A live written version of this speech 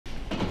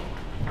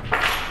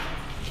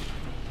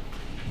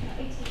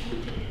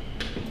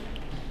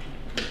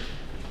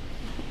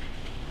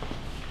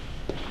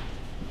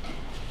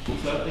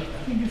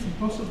it's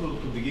impossible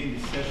to begin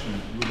this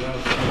session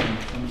without saying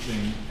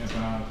something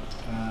about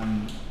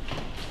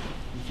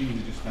the things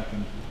that just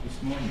happened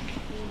this morning.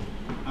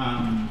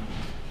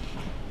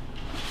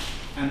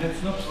 And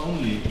that's not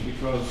only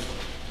because,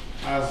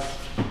 as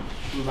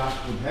luck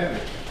would have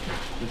it,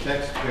 the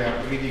text we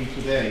are reading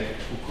today,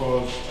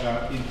 Foucault's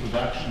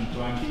introduction to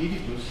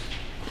Anti-Oedipus,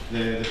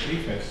 the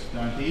preface to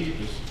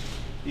Anti-Oedipus,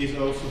 is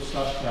also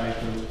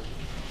subtitled,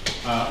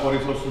 or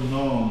is also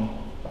known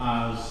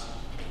as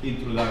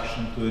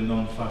Introduction to a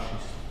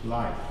Non-Fascist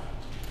Life.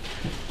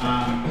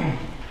 I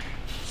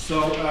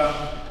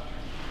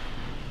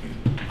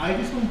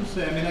just want to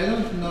say, I mean, I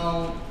don't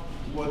know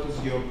what is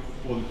your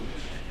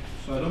politics,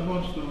 so I don't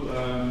want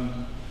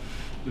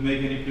to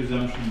make any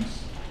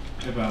presumptions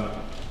about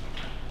it.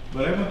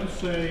 But I want to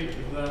say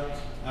that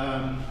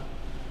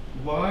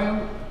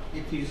while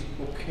it is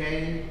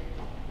okay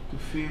to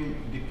feel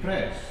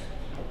depressed,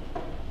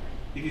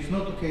 it is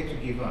not okay to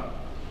give up.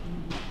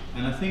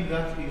 And I think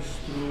that is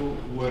true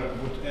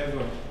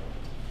whatever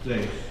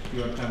place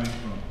you are coming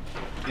from.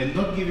 And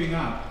not giving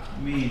up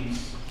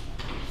means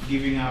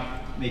giving up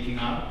making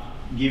art,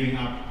 giving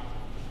up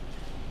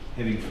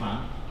having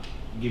fun,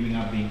 giving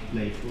up being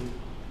playful,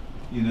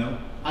 you know.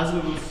 As we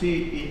will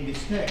see in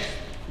this text,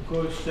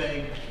 Foucault is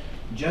saying,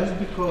 just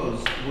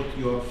because what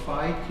you're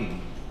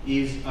fighting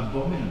is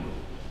abominable,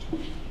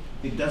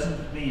 it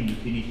doesn't mean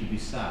that you need to be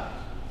sad.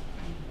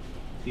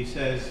 He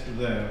says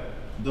there,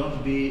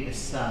 don't be a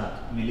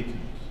sad militant.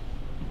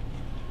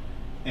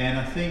 And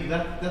I think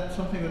that's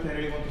something that I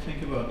really want to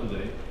think about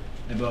today,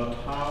 about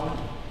how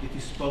it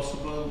is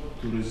possible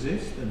to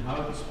resist and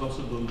how it is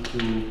possible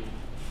to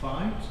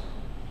fight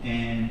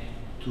and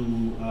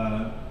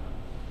to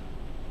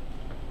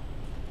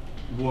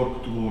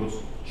work towards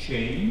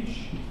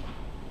change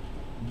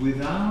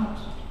without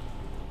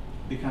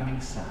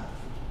becoming sad.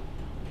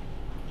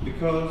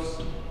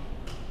 Because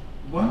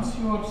once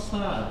you are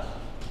sad,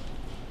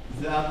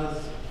 the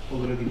others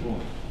already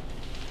born,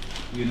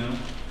 you know.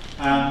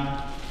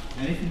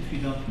 And even if you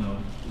don't know,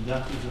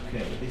 that is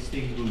okay. These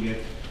things will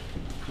get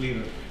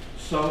clearer.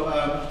 So,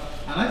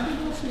 and I think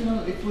also, you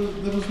know,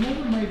 there was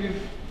never maybe,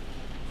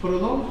 for a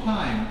long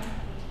time,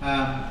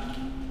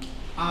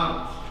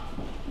 art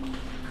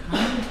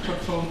kind of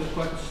performed a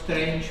quite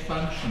strange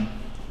function.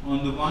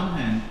 On the one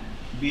hand,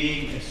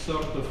 being a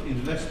sort of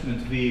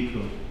investment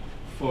vehicle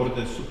for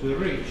the super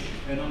rich,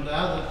 and on the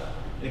other,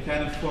 a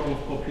kind of form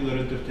of popular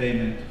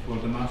entertainment for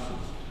the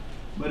masses.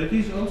 But it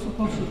is also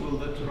possible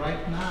that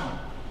right now,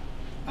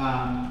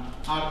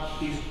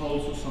 art is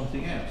also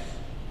something else.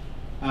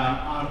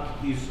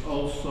 Art is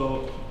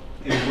also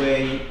a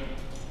way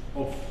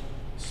of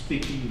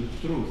speaking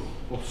the truth,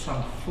 of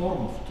some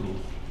form of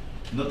truth,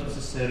 not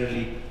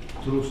necessarily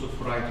truth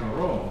of right or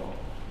wrong,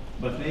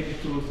 but maybe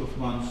truth of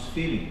one's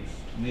feelings,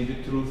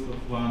 maybe truth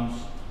of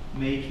one's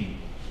making.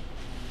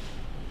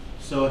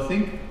 So I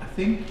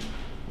think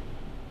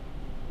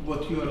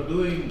what you are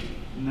doing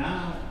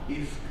now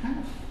is kind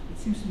of, it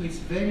seems to me it's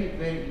very,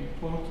 very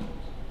important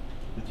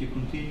that you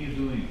continue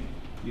doing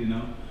it, you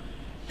know.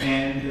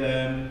 And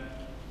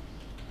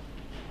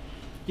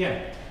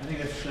yeah, I think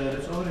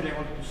that's all that I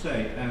wanted to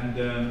say. And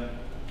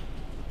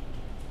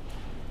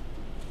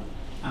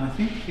I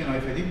think, you know,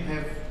 if I didn't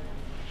have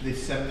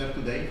this seminar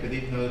today, if I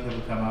didn't know that I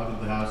will come out of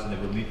the house and I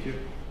will meet you,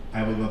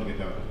 I will not get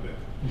out of bed.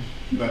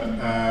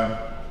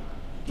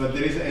 But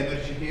there is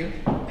energy here,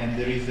 and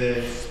there is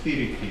a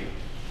spirit here.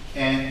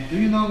 And do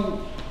you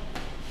know,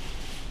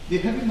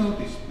 have you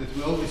noticed that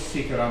we always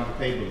sit around the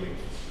table like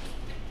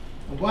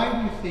this? Why do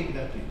you think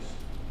that is?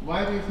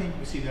 Why do you think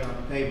we sit around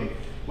the table?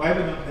 Why we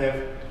don't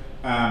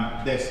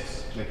have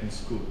desks like in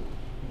school?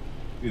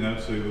 You know,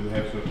 so you will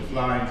have sort of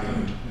lines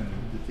and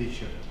the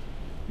teacher.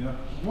 You know,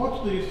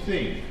 what do you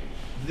think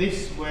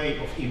this way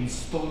of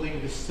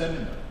installing the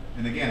seminar,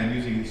 and again I'm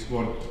using this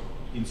word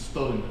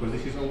installing because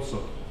this is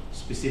also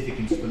specific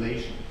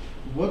installation.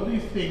 What do you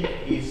think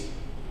is,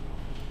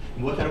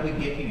 what are we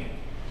getting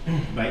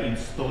at by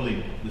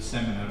installing the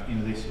seminar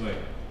in this way?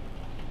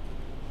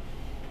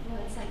 Well,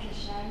 it's like a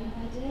sharing of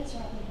ideas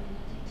rather than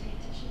a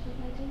dictatorship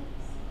of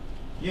ideas.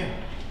 Yeah.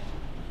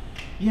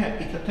 Yeah,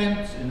 it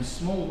attempts in a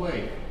small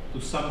way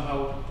to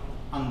somehow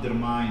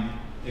undermine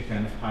a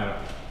kind of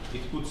hierarchy.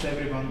 It puts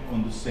everyone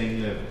on the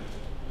same level.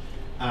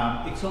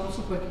 It's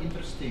also quite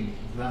interesting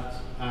that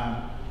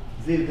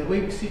the way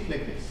we sit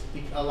like this,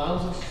 it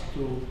allows us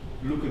to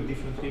look at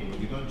different people.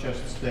 You don't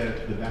just stare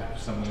at the back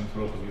of someone in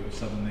front of you or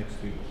someone next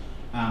to you.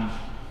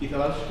 It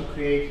allows you to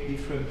create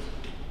different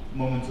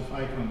moments of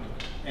eye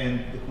contact,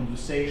 and the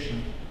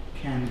conversation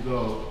can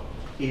go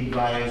in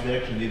various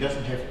directions. It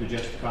doesn't have to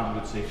just come,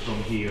 let's say,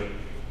 from here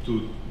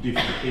to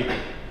different people.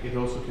 It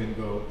also can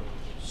go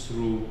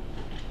through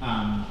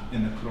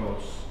and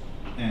across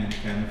and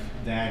kind of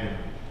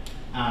diagonally.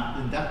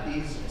 And that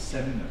is a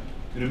seminar.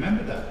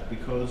 Remember that,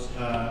 because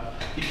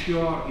if you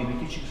are in a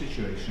teaching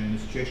situation, in a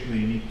situation where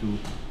you need to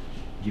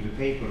give a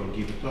paper or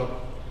give a talk,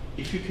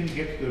 if you can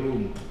get the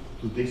room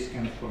to this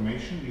kind of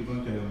formation, you're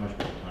going to have a much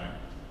better time.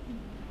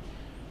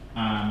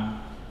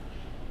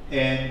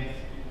 And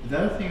The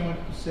other thing I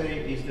wanted to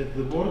say is that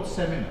the word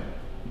seminar,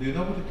 do you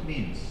know what it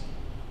means?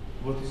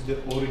 What is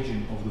the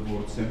origin of the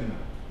word seminar?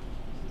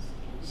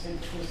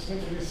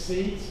 Simply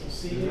seeds or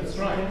seed. That's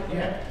right,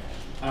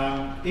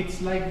 yeah.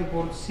 It's like the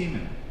word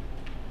semen,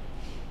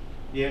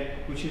 yeah,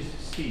 which is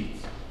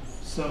seeds.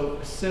 So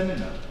a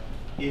seminar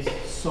is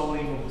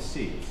sowing of the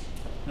seeds.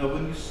 Now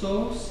when you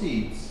sow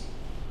seeds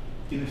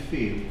in a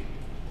field,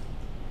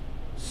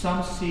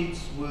 some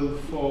seeds will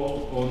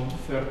fall on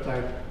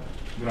fertile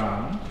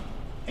ground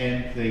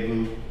and they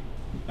will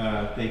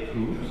take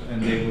root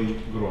and they will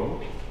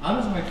grow.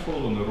 Others might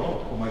fall on the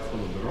rock or might fall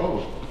on the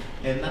road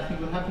and nothing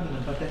will happen to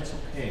them, but that's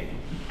okay.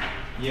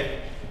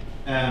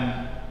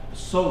 Yeah?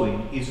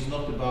 Sowing is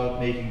not about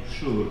making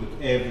sure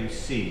that every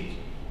seed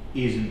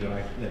is in the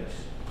right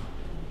place.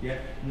 Yeah?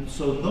 And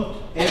so not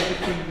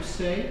everything we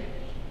say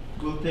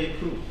will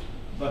take root,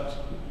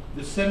 but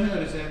the seminar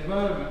is an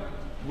environment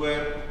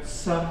where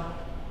some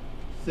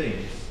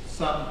things,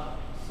 some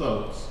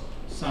thoughts,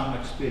 some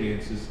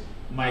experiences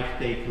might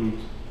take root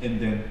and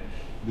then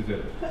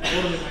develop, or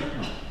they might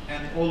not,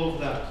 and all of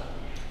that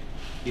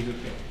is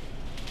okay.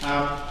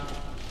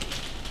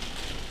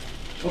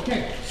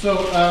 Okay, so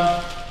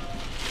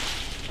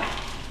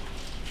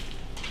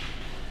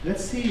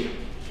let's see,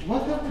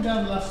 what have we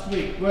done last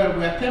week? Well,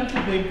 we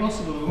attempted the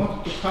impossible. We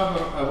wanted to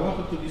cover, I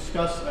wanted to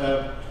discuss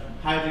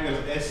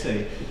Heidegger's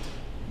essay,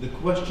 The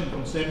Question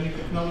Concerning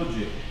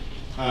Technology,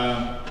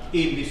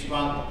 in this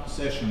one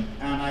session,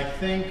 and I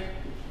think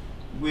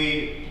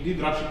we did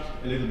rush it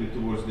a little bit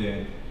towards the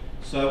end.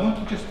 So I want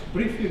to just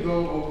briefly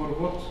go over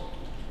what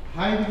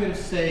Heidegger is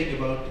saying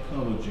about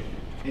technology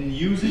and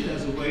use it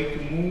as a way to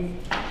move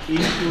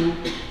into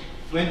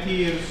 20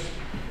 years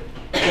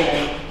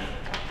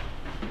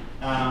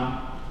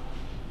on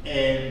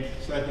and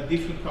slightly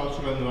different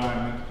cultural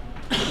environment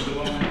to the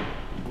moment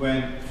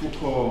when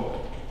Foucault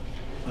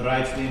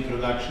writes the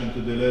introduction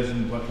to the Deleuze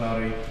and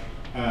Guattari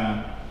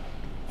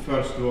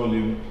first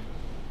volume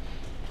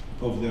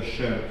of their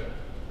shared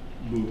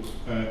book,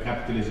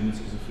 Capitalism and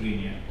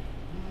Schizophrenia.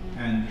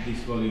 And this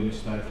volume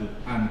is titled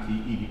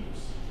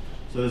Anti-Oedipus.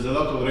 So there's a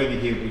lot already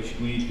here which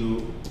we need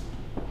to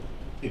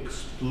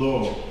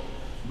explore.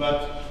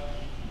 But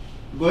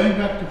going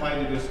back to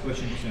Heidegger's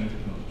question concerning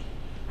technology.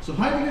 So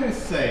Heidegger is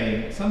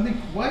saying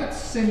something quite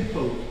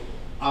simple.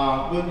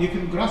 Well, you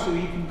can grasp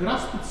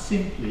it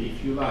simply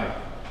if you like.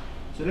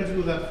 So let's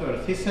do that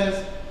first. He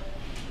says,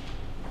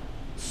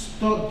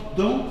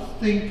 don't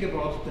think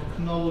about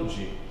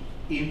technology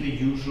in the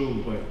usual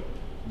way.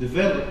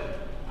 Develop,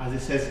 as he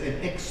says,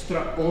 an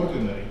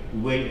extraordinary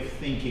way of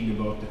thinking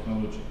about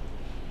technology.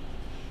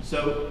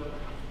 So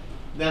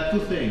there are two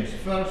things.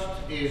 First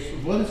is,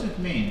 what does it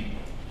mean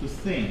to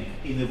think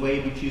in a way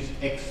which is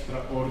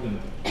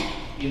extraordinary,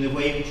 in a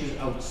way which is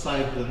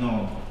outside the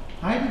norm?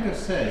 Heidegger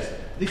says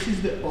this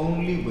is the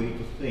only way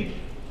to think.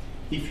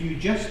 If you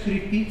just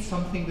repeat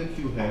something that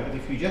you heard,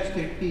 if you just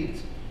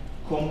repeat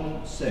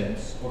common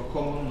sense or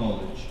common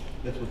knowledge,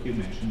 that's what you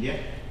mentioned, yeah?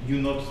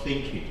 You're not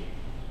thinking.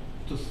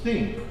 To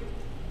think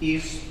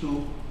is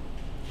to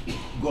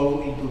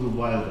go into the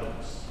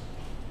wilderness,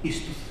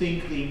 is to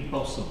think the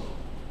impossible,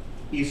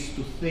 is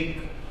to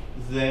think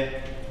the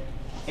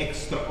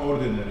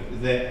extraordinary,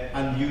 the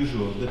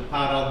unusual, the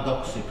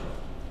paradoxical.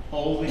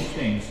 All these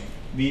things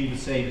mean the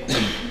same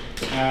thing.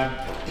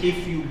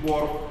 If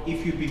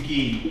you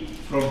begin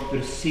from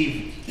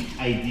perceived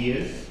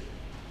ideas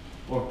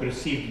or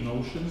perceived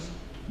notions,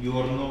 you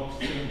are not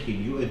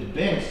thinking. You at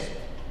best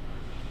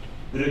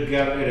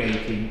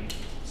reverberating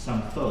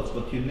some thoughts,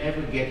 but you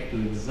never get to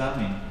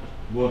examine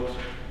what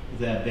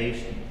they're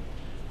based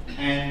on.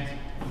 And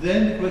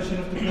then the question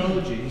of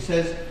technology. He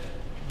says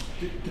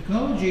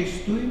technology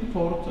is too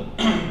important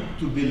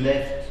to be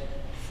left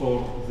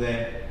for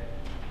the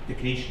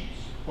technicians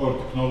or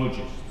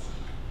technologists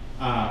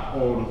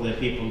or the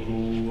people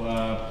who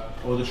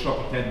or the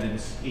shop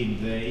attendants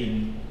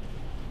in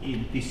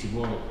PC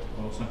World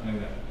or something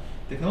like that.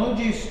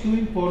 Technology is too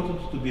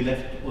important to be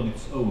left on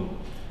its own.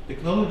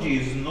 Technology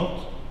is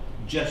not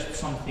just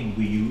something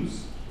we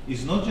use,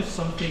 it's not just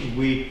something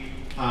we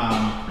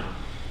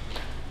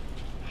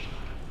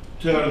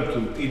turn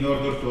to in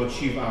order to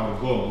achieve our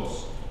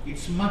goals.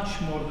 It's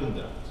much more than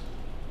that.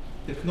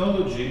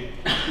 Technology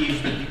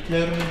is the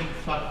determining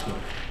factor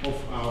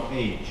of our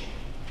age.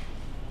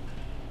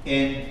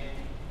 And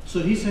so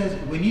he says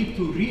we need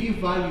to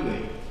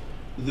reevaluate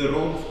the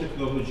role of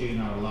technology in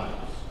our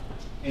lives.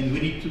 And we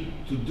need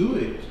to do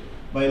it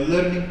by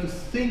learning to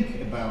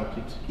think about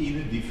it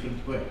in a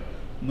different way,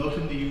 not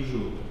in the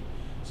usual way.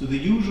 So the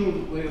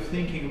usual way of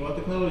thinking about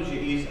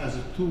technology is as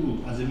a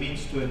tool, as a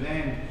means to an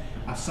end,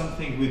 as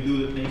something we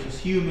do that makes us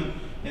human.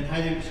 And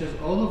Heidegger says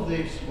all of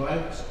this, while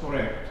it's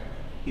correct,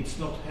 it's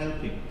not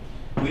helping.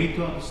 We need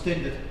to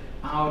understand that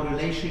our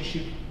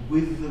relationship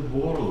with the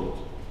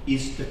world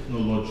is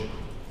technological.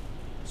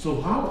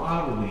 So how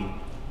are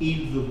we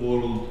in the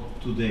world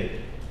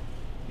today?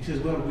 He says,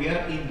 well, we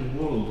are in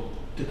the world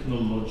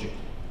technological.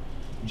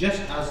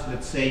 Just as,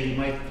 let's say, you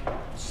might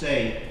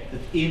say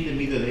that in the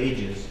Middle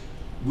Ages,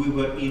 we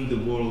were in the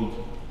world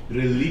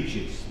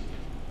religiously.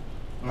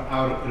 or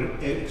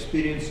our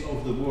experience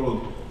of the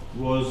world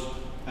was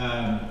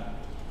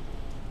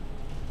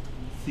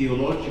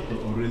theological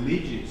or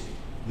religious.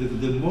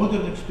 The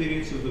modern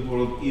experience of the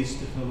world is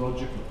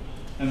technological.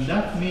 And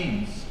that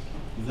means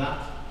that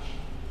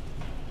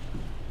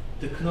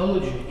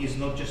technology is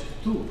not just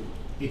a tool.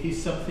 It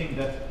is something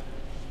that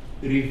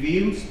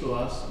reveals to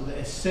us the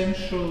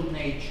essential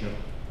nature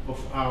of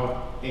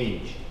our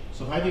age.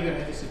 So Heidegger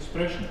had this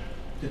expression,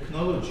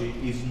 technology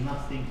is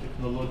nothing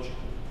technological.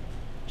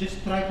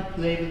 Just try to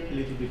play it a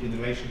little bit in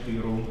relation to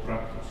your own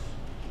practice.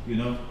 You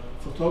know,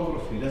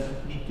 photography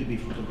doesn't need to be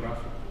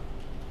photographic.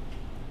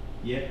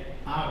 Yeah,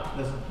 art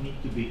doesn't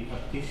need to be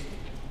artistic.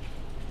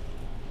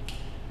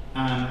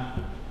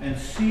 And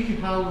see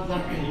how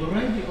that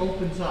already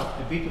opens up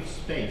a bit of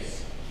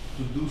space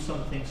to do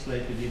something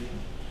slightly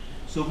different.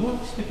 So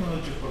what is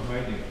technology for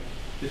Heidegger?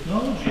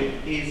 Technology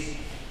is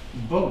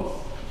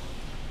both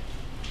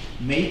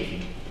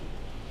making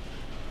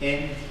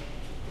and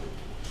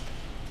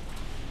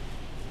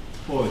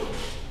poetry.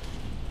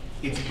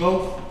 It's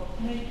both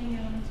making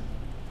and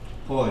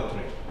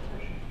poetry.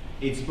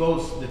 It's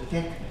both the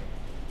technique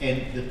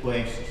and the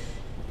poiesis.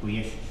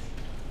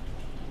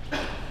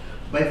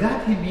 By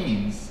that he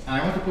means, and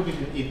I want to put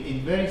it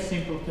in very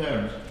simple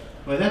terms,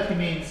 by that he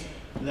means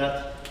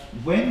that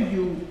when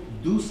you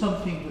do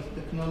something with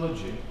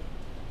technology,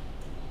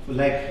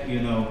 like,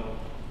 you know,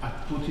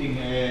 putting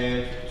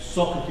a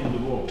socket in the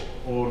wall,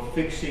 or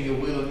fixing a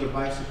wheel on your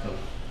bicycle,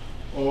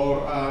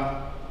 or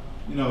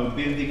you know,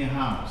 building a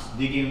house,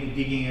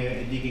 digging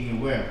a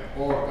well,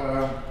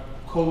 or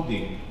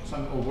coding,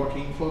 or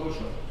working in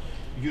Photoshop,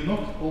 you're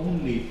not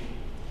only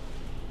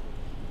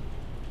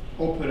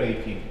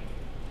operating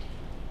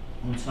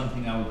on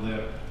something out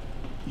there,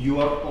 you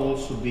are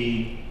also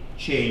being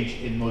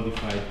changed and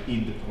modified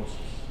in the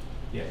process.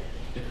 Yeah.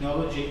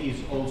 Technology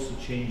is also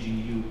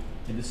changing you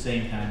at the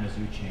same time as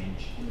you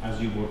change, as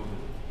you work with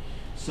it.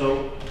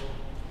 So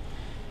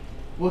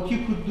what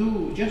you could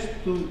do just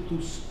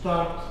to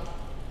start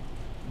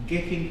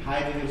getting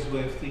Heidegger's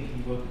way of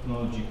thinking about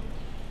technology,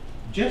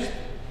 just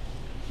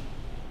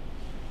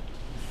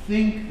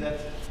think that,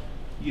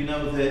 you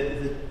know,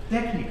 the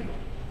technical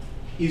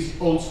is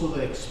also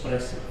the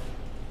expressive.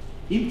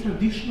 In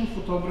traditional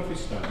photography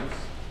studies,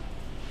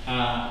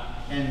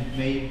 and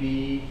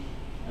maybe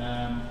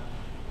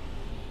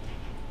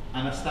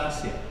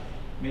Anastasia,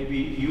 maybe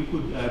you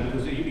could,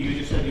 because you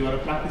just said you are a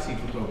practicing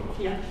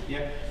photographer. yeah.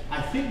 Yeah.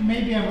 I think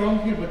maybe I'm wrong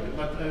here,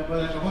 but I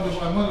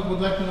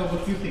would like to know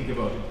what you think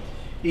about it.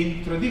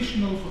 In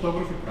traditional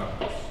photography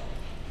practice,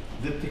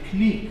 the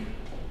technique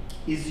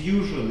is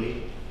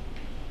usually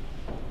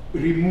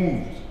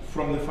removed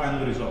from the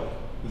final result,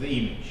 the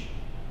image.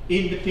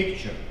 In the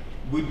picture,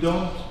 we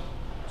don't.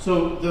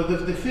 So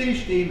the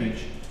finished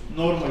image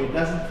normally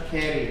doesn't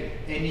carry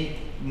any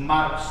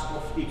marks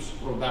of its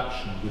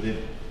production within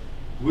it.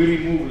 We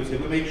remove, let's say,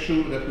 we make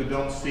sure that we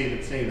don't see,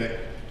 let's say, the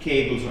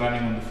cables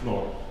running on the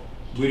floor.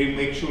 We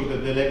make sure that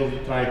the leg of the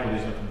tripod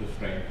is not in the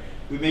frame.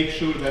 We make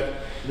sure that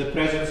the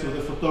presence of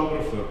the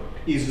photographer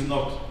is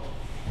not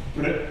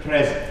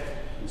present.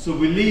 So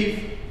we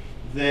leave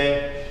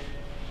the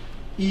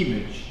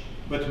image,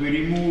 but we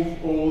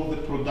remove all the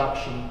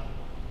production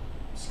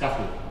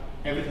scaffolding.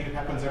 Everything that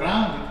happens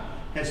around it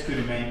has to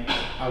remain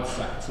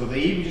outside. So the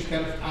image is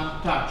kind of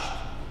untouched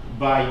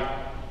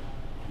by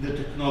the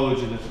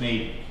technology that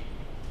made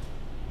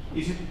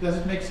it. Does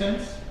it make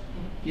sense?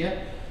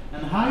 Yeah?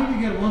 And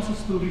Heidegger wants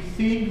us to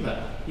rethink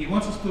that. He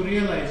wants us to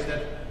realize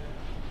that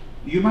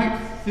you might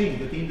think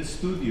that in the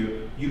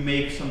studio you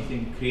make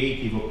something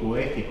creative or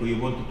poetic, or you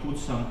want to put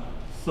some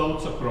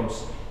thoughts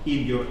across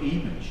in your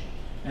image.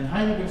 And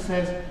Heidegger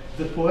says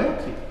the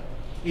poetic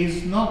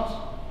is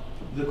not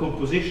the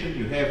composition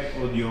you have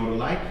on your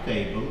light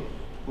table,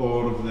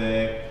 or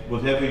the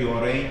whatever you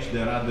arrange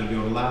there under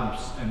your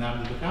lamps and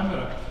under the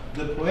camera.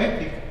 The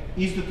poetic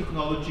is the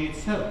technology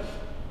itself.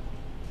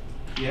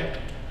 Yeah?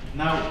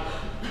 Now,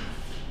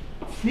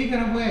 figure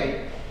a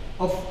way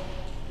of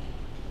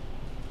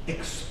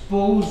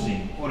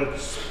exposing or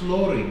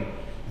exploring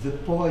the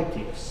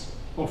poetics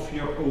of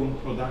your own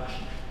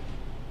production.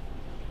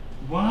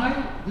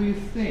 Why do you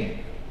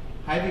think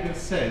Heidegger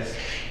says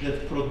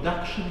that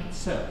production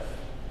itself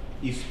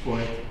is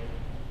poetic?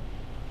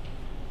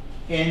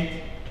 And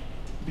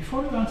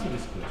before you answer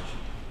this question,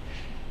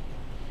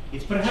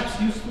 it's perhaps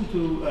useful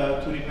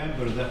to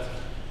remember that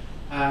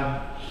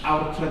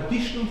our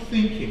traditional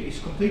thinking is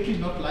completely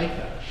not like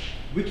that.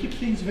 We keep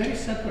things very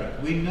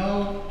separate. We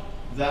know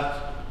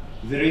that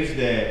there is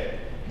the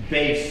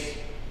base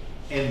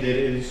and there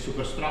is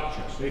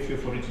superstructure. So if you,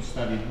 for instance,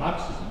 studied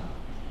Marxism,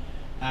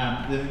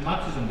 then in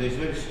Marxism there is a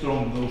very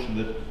strong notion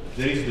that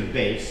there is the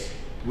base,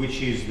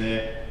 which is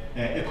the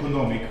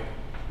economic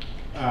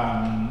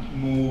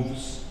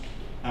moves,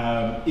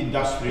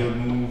 industrial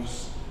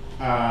moves.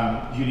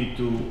 You need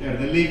to earn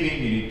a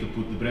living, you need to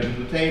put the bread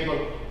on the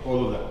table,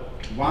 all of that.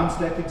 Once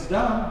that is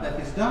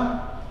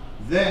done,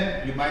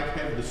 then you might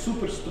have the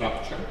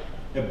superstructure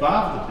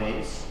above the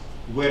base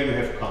where you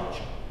have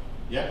culture.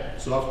 Yeah?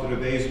 So after a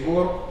day's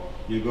work,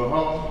 You go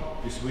home,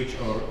 you switch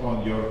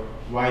on your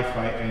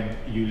Wi-Fi and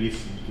you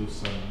listen to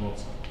some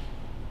Mozart.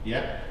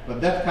 Yeah?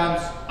 But that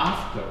comes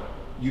after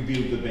you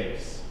build the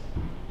base.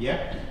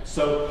 Yeah?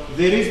 So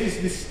there is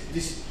this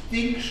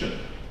distinction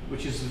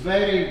which is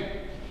very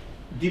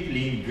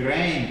deeply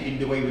ingrained in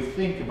the way we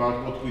think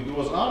about what we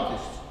do as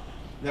artists,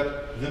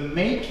 that the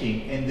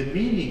making and the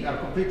meaning are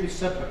completely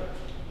separate.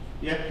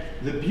 Yeah?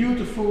 The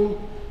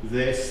beautiful,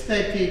 the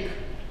aesthetic,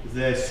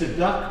 the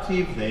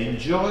seductive, the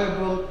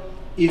enjoyable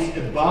is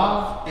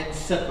above and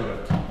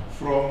separate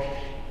from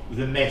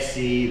the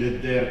messy, the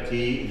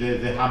dirty,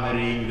 the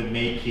hammering, the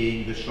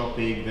making, the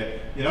shopping,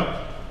 you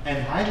know?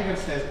 And Heidegger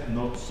says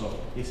not so.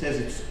 He says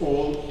it's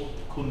all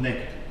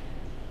connected.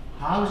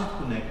 How is it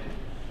connected?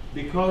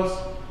 Because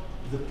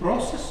the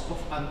process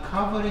of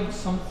uncovering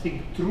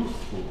something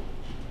truthful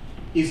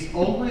is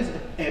always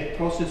a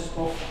process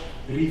of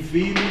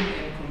revealing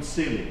and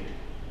concealing.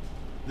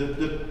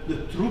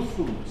 The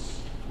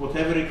truthfulness,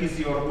 whatever it is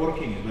you are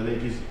working in, whether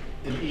it is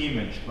an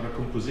image or a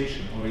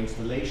composition or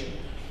installation,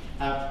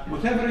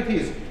 whatever it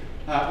is,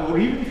 or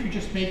even if you're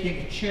just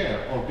making a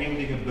chair or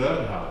building a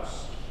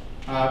birdhouse,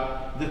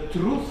 the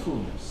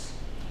truthfulness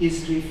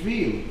is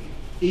revealed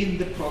in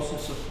the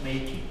process of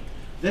making.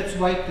 That's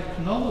why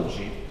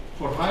technology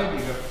for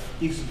Heidegger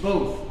is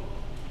both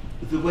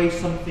the way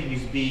something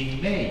is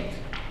being made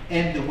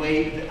and the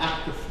way the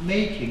act of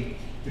making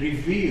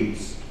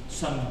reveals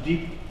some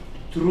deep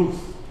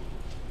truth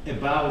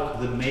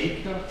about the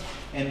maker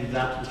and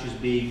that which is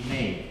being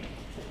made.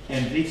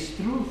 And this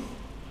truth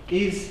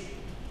is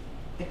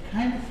a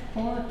kind of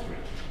poetry.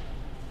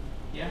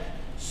 Yeah?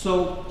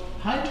 So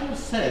Heidegger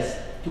says,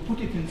 to put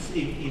it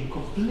in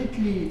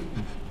completely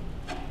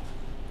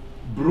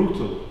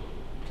brutal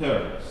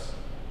terms,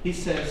 he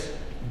says,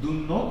 do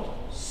not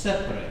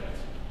separate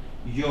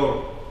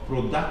your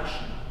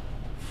production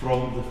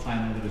from the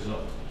final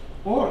result.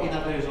 Or in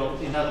other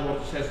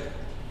words, he says,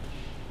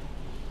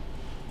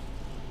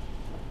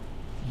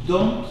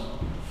 don't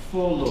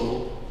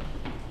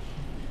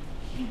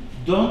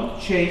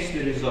chase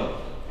the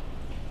result.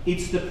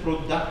 It's the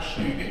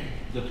production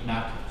that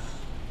matters.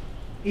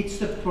 It's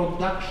the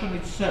production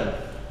itself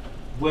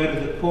where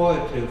the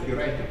poetry of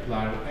your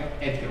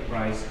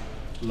enterprise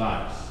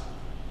lies.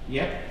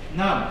 Yeah?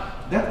 Now,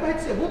 that might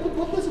say,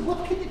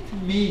 what can it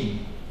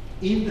mean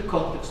in the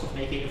context of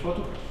making a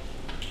photograph?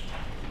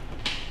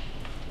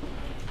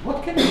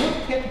 What can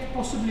it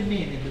possibly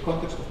mean in the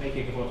context of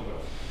making a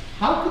photograph?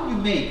 How can you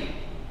make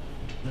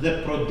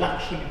the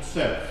production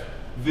itself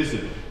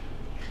visible?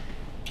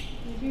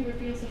 Maybe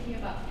reveal something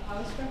about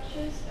power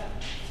structures?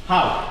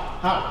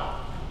 How?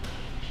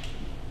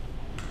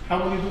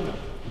 How will you do that?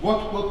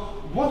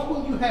 What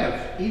will you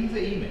have in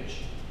the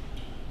image?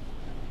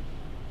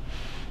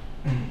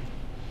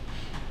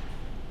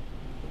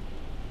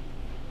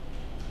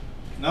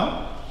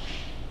 No?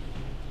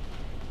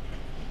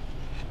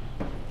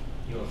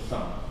 Your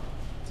thumb.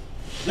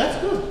 That's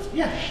good.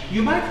 Yeah.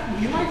 You might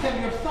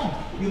have your thumb.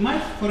 You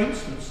might, for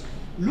instance,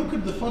 look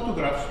at the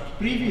photographs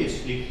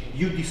previously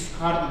you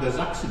discarded as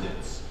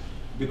accidents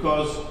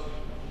because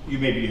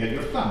maybe you had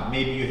your thumb,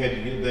 maybe you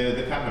had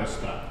the camera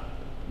strap,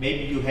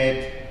 maybe you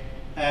had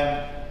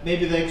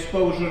maybe the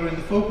exposure and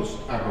the focus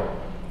are wrong.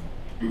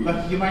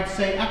 But you might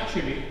say,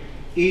 actually,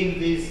 in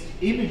these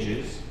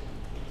images,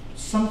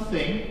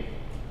 something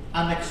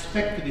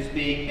unexpected is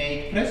being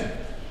made present.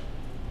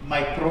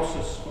 My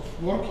process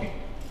of working,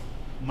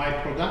 my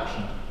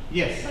production.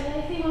 Yes? But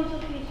I think also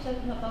he's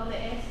talking about the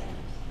essence.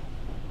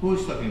 Who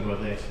is talking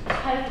about the essence?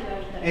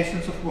 Heidegger.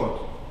 Essence of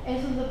what?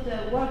 Essence of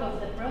the work of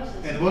the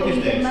process. And what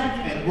is the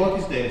essence? And what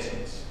is the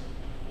essence?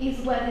 Is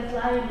what is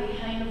lying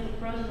behind of the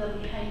process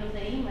and behind of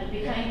the image,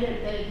 behind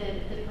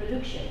the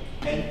production.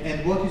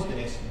 And what is the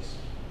essence?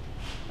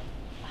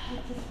 How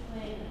to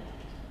explain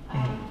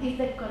that? It's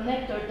the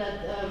connector that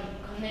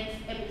connects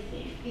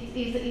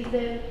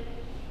everything.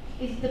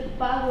 It's the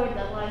power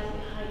that lies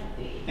behind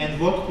it. And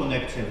what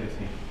connects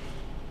everything?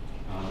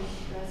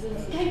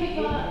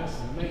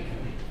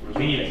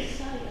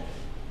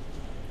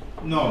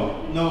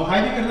 No,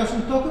 Heidegger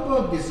doesn't talk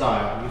about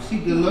desire. You see,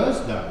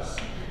 Deleuze does.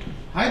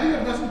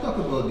 Heidegger doesn't talk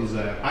about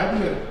desire.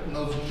 Heidegger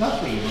knows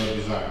nothing about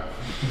desire.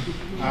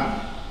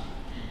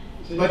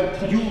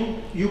 But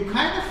you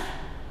kind of,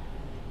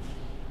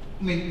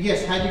 I mean,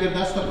 yes, Heidegger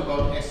does talk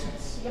about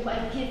essence. Yeah,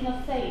 but he's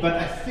not saying. But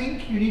I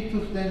think you need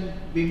to then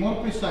be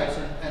more precise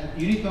and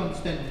you need to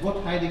understand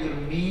what Heidegger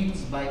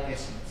means by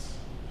essence.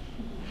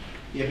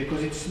 Yeah,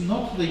 because it's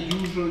not the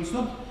usual, it's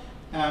not,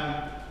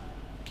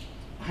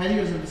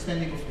 Heidegger's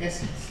understanding of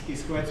essence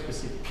is quite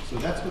specific. So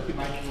that's what you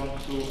might want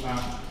to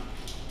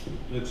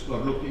explore.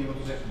 Look, you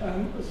want to say? I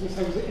was going to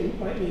say, was it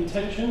like the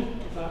intention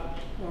of that,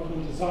 rather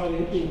than desire,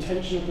 the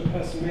intention of the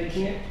person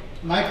making it?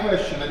 My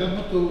question, I don't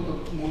want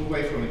to move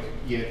away from it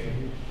yet.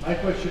 My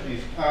question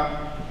is,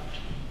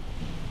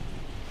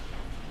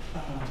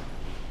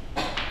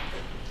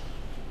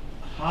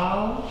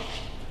 how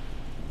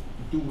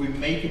do we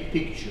make a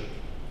picture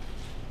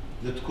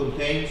that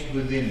contains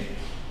within it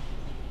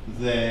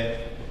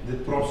the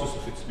process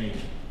of its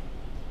making?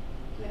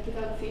 Like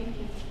without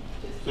thinking.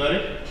 Just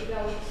Sorry?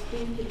 without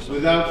thinking.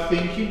 Without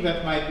thinking,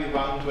 that might be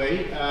one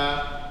way.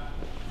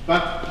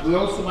 But we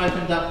also might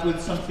end up with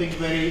something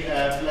very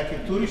like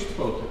a tourist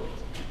photo,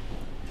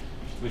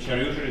 which are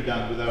usually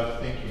done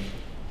without thinking.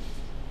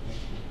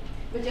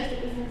 But just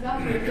as an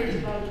example, you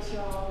said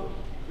about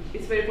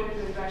it's very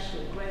popular in Russia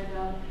when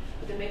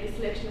they make a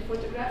selection of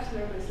photographs,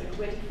 normally it's like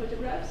wedding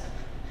photographs.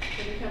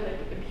 And you have like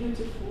a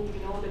beautiful,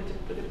 you know,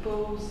 the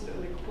pose,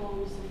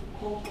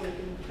 hope like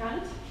in the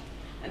front,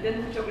 and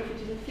then the photographer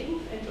did a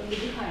thing, and on the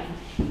behind,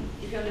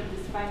 you have like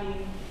this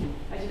funny,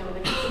 I don't know,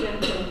 like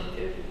accidental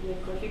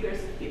like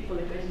figures of people,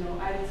 like I don't know,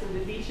 islands on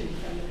the beach, and you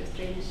have like a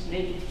strange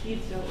naked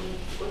kids, or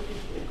what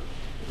like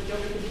the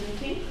photographer didn't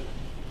think,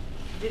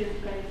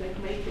 didn't kind of like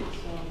make it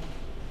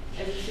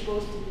as it's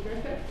supposed to be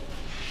perfect.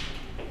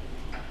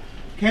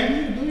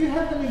 Do you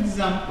have an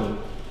example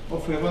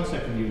of one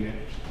second, Julia?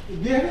 Do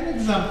you have an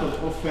example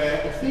of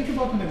think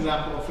about an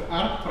example of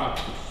art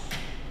practice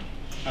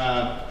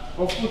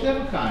of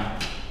whatever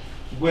kind,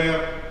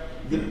 where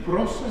the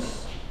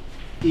process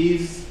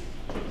is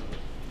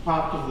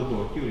part of the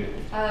work, Julia?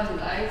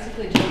 I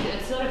basically joined it.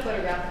 It's not a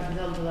photographic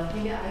example. I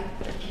think I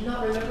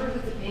cannot remember if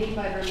it's a painting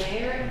by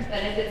Vermeer,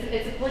 and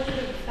it's a portrait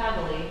of a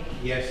family.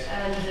 Yes.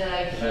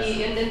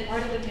 And then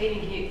part of the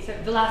painting,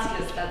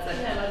 Velasquez, that's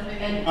it. Yeah,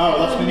 and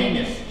that's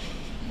Menendez.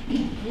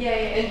 Yeah,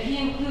 and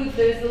he includes,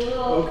 there's a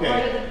little Okay.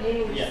 part of the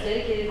painting which Yeah. is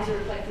dedicated to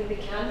reflecting the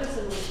canvas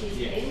on which he's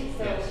painting.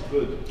 So Yes,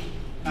 good.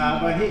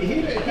 But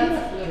here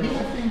That's I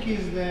literal. think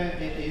is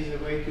a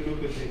way to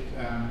look at it.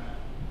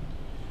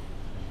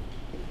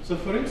 So,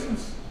 for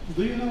instance,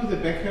 do you know the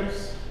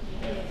Beckers?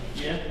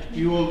 Yeah,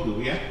 you all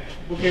do. Yeah.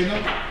 Okay.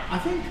 Now, I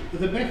think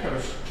the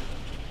Beckers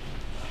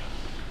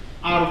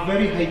are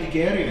very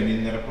Heideggerian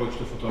in their approach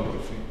to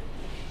photography.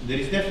 There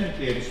is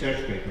definitely a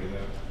research paper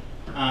there,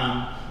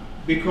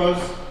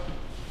 because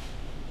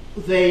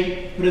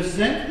they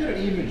present their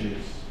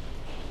images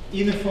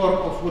in a form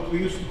of what we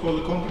used to call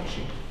a contact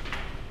sheet.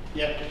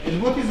 Yeah,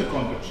 and what is a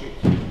contact sheet?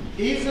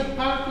 Is a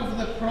part of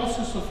the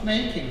process of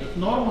making that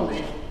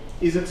normally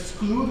is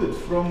excluded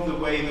from the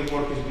way the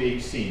work is being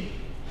seen.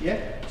 Yeah,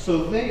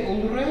 so they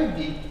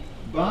already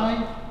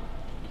by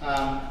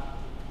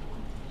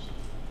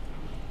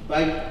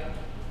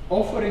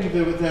offering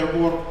their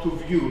work to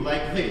view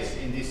like this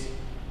in this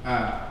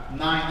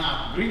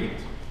 9-up grid,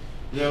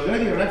 they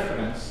already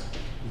reference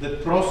the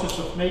process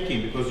of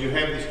making, because you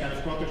have this kind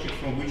of contact sheet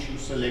from which you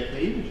select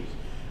the images.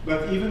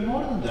 But even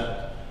more than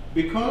that,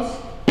 because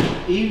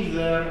in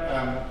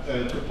their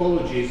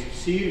topologies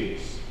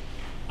series,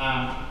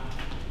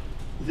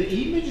 the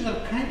images are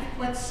kind of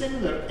quite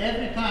similar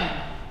every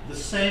time the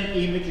same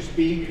image is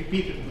being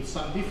repeated with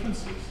some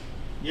differences.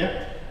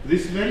 Yeah,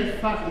 this very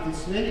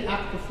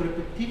act of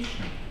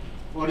repetition,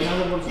 or in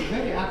other words, the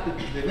very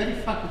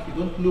fact that you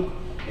don't look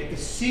at a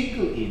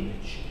single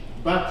image,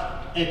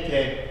 but at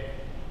a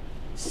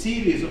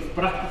series of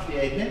practically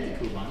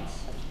identical ones,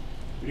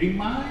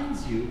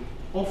 reminds you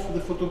of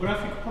the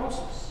photographic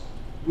process,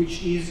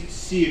 which is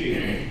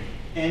serial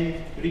and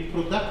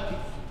reproductive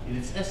in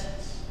its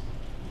essence.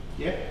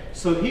 Yeah?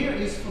 So here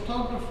is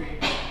photography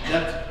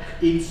that,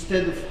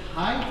 instead of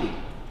hiding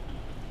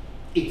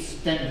its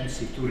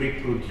tendency to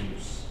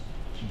reproduce,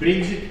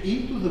 brings it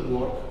into the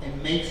work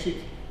and makes it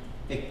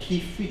a key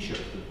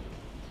feature.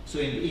 So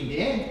in the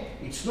end,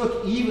 it's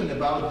not even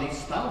about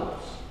these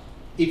towers.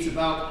 It's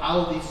about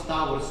how these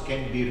towers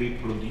can be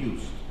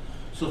reproduced.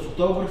 So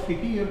photography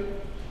here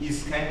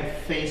is kind of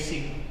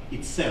facing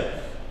itself.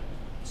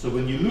 So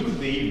when you look at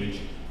the image,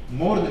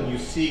 more than you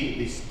see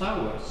these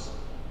towers,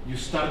 you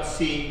start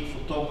seeing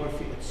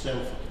photography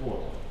itself at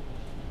work.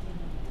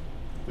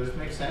 Does it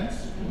make sense?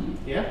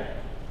 Mm-hmm. Yeah?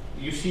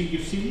 You see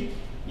it?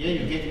 Yeah,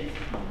 you get it?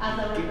 As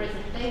a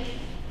representation.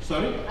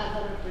 Sorry? As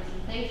a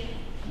representation.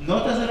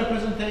 Not as a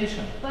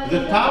representation. But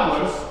the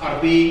towers are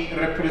being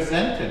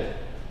represented.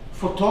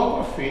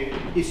 Photography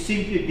is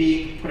simply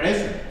being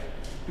present.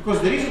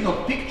 Because there is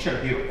no picture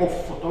here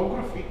of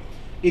photography.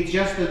 It's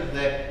just that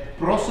the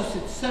process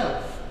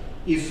itself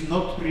is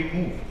not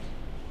removed.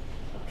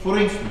 For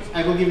instance,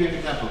 I will give you an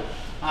example.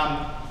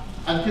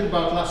 Until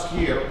about last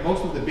year,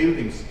 most of the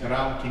buildings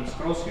around King's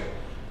Cross here,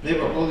 they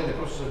were all in the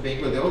process of being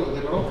built. They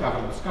were all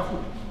covered with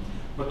scaffolding.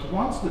 But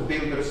once the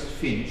builders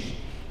finished,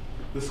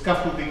 the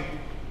scaffolding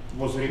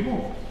was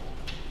removed.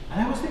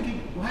 And I was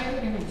thinking, why did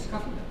they remove the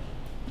scaffolding?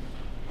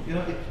 You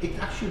know, it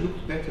actually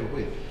looked better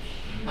with.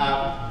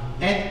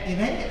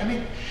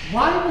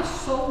 Why was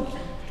so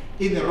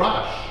in a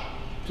rush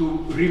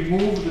to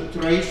remove the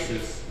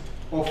traces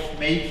of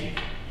making,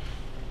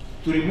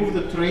 to remove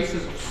the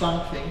traces of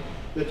something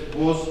that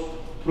was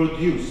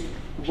produced?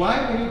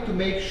 Why we need to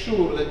make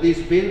sure that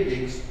these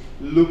buildings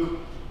look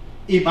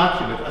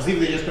immaculate, as if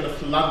they just kind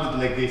of landed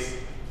like this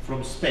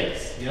from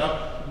space? You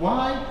know,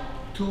 why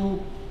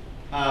to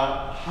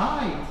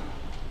hide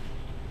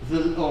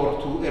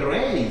or to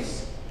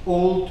erase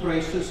all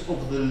traces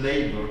of the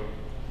labor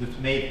that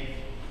made it?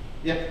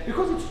 Yeah,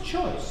 because it's a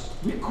choice.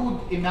 We could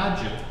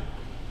imagine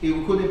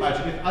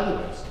it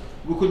otherwise.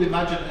 We could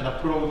imagine an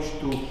approach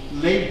to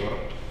labor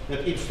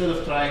that instead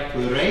of trying to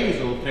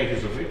erase all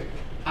traces of it,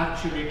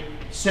 actually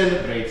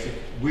celebrates it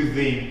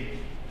within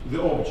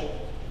the object.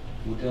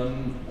 Would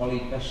Wally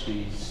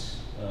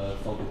Beshti's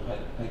folded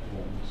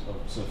paperons,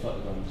 so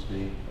photograms,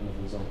 be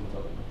another example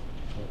of that?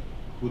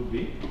 Could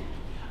be.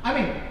 I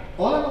mean,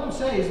 all I want to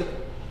say is that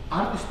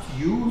artists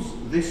use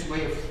this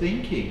way of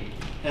thinking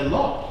a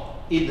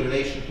lot in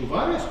relation to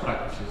various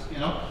practices. You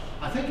know,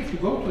 I think if you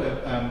go to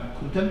a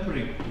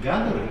contemporary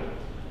gallery,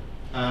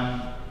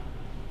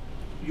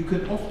 you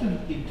can often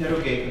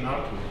interrogate an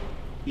artwork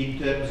in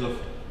terms of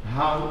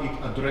how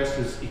it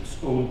addresses its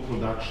own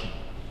production.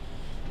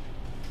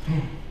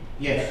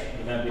 Yes.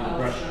 Would that be the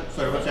brush?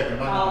 Sorry, 1 second.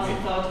 I also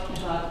thought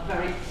about a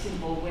very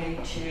simple way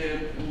to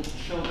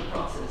show the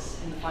process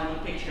in the final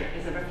picture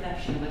is a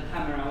reflection of the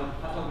camera of the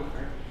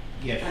photographer.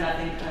 Yes. And I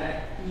think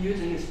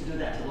Newton used to do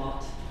that a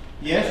lot.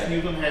 Yes,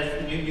 Newton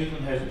has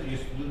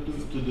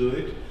used to do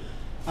it.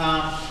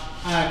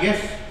 I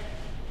guess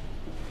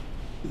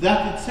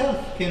that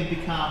itself can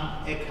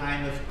become a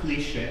kind of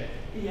cliche.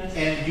 Yes.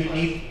 And you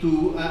need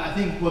to. I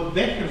think what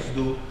Beckers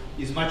do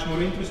is much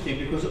more interesting,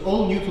 because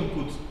all Newton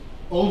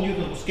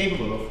was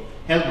capable of,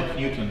 Helmut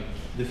Newton,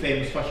 the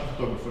famous fashion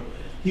photographer,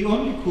 he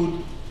only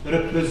could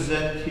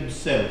represent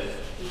himself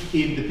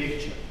in the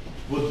picture.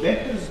 What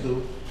Beckers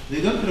do,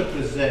 they don't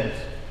represent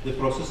the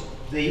process,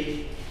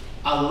 they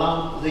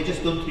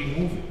just don't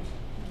remove it.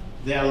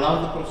 They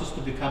allow the process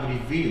to become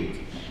revealed.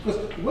 Because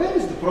where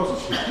is the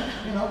process here?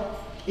 You know,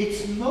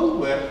 it's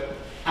nowhere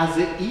as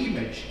an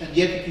image, and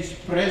yet it is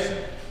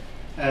present.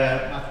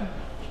 Nothing?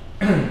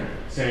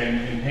 So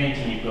in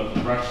painting you've got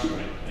the brush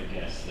stroke, I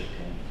guess, that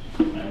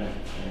can, and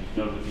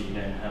photography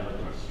then have a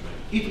brush stroke.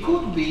 It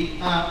could be,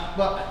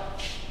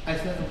 but I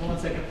said, 1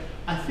 second.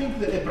 I think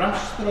that a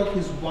brush stroke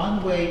is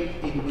one way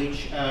in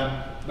which,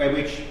 by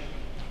which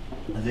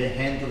the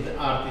hand of the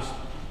artist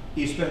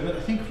is present. But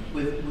I think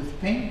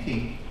with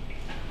painting,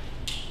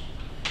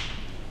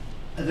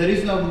 there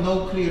is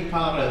no clear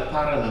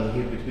parallel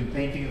here between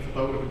painting and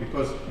photography,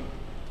 because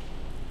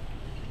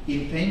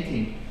in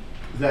painting,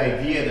 the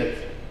idea that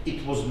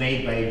it was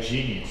made by a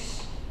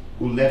genius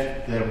who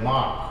left their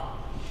mark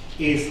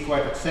is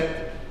quite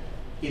accepted.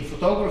 In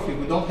photography,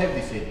 we don't have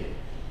this idea.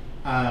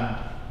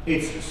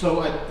 It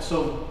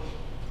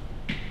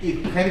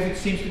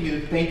seems to me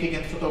that painting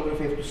and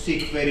photography have to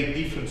seek very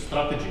different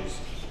strategies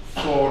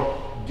for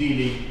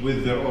dealing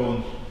with their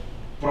own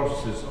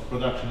processes of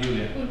production.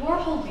 Julia? Would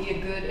Warhol be a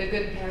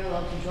good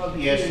parallel to draw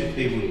between? Yes,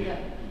 they would. Yeah.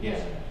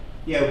 Yes.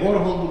 Yeah,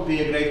 Warhol would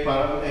be a great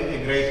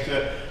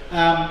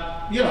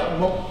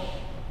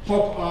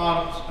pop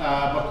art,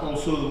 but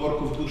also the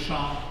work of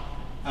Duchamp.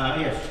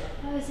 Yes.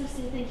 I was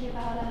also thinking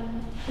about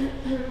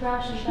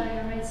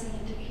Rauschenberg erasing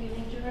into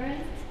Königsberg.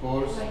 Of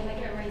course.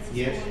 Like erases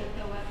Yes. all of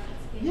the work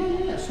that's Yeah,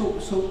 been yeah.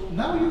 So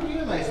now you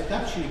realize that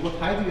actually what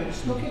Heidegger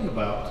is talking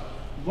about,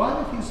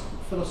 while it is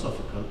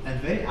philosophical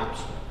and very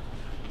abstract,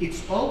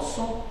 it's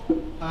also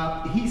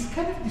he's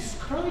kind of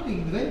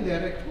describing in a very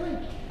direct way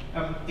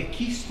a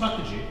key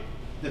strategy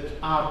that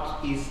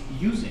art is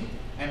using,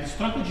 and the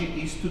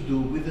strategy is to do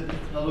with the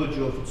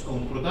technology of its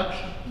own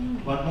production.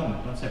 1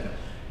 moment, 1 second,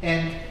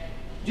 and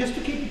just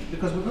to keep it,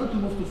 because we're going to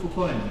move to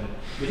Foucault in a minute,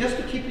 but just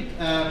to keep it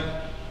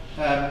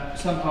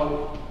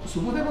somehow. So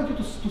what I want you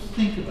to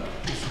think about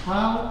is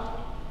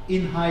how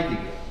in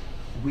Heidegger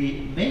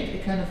we make a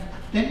kind of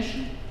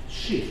attention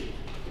shift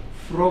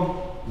from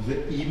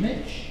the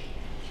image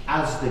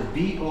as the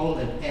be-all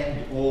and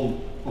end-all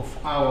of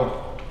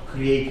our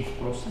creative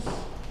process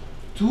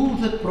to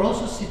the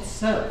process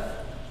itself.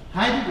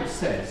 Heidegger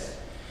says,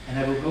 and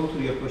I will go to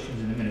your questions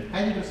in a minute,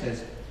 Heidegger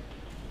says,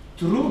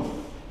 truth,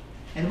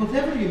 and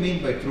whatever you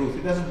mean by truth,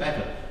 it doesn't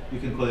matter, you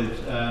can call it,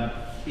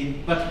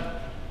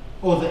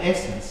 or the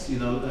essence, you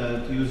know,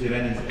 to use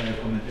Irene's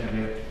comment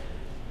earlier,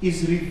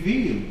 is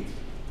revealed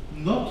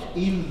not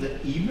in the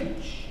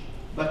image,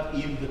 but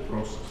in the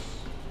process.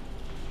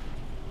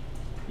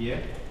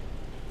 Yeah?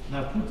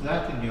 Now put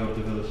that in your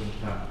developing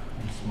tongue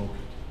and smoke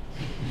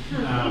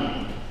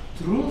it.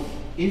 Truth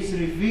is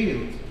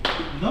revealed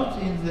not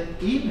in the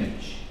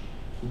image,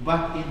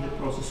 but in the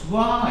process.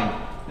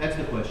 Why? That's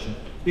the question.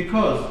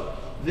 Because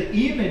the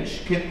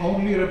image can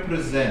only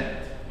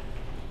represent,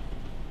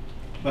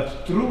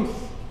 but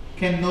truth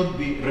cannot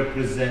be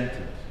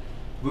represented.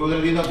 We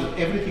already know that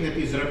everything that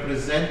is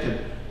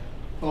represented,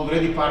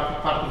 already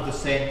part of the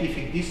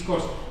scientific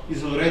discourse,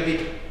 is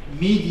already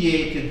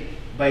mediated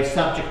by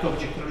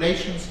subject-object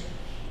relations.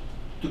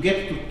 To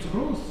get to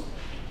truth,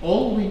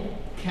 all we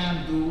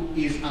can do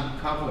is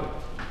uncover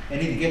it,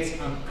 and it gets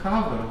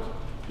uncovered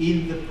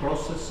in the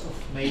process of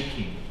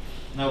making.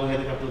 Now we had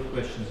a couple of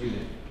questions,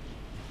 Julia.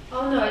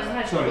 Oh no, I just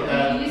had. Sorry,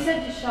 you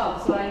said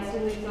Duchamp, so I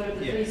instantly thought of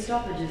the Yeah. 3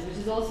 stoppages, which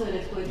is also an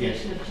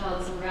exploitation of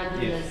chance and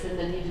randomness, Yes. and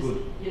then he just,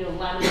 Good.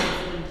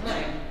 laminates it in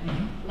time.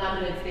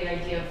 Laminates the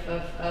idea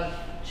of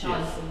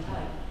chance Yes. and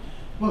time.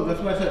 Well,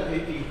 that's why I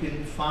said you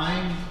can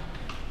find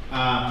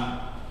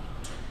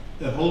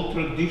a whole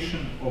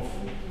tradition of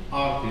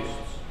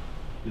artists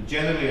that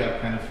generally are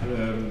kind of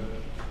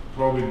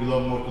probably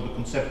belong more to the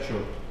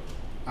conceptual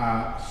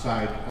side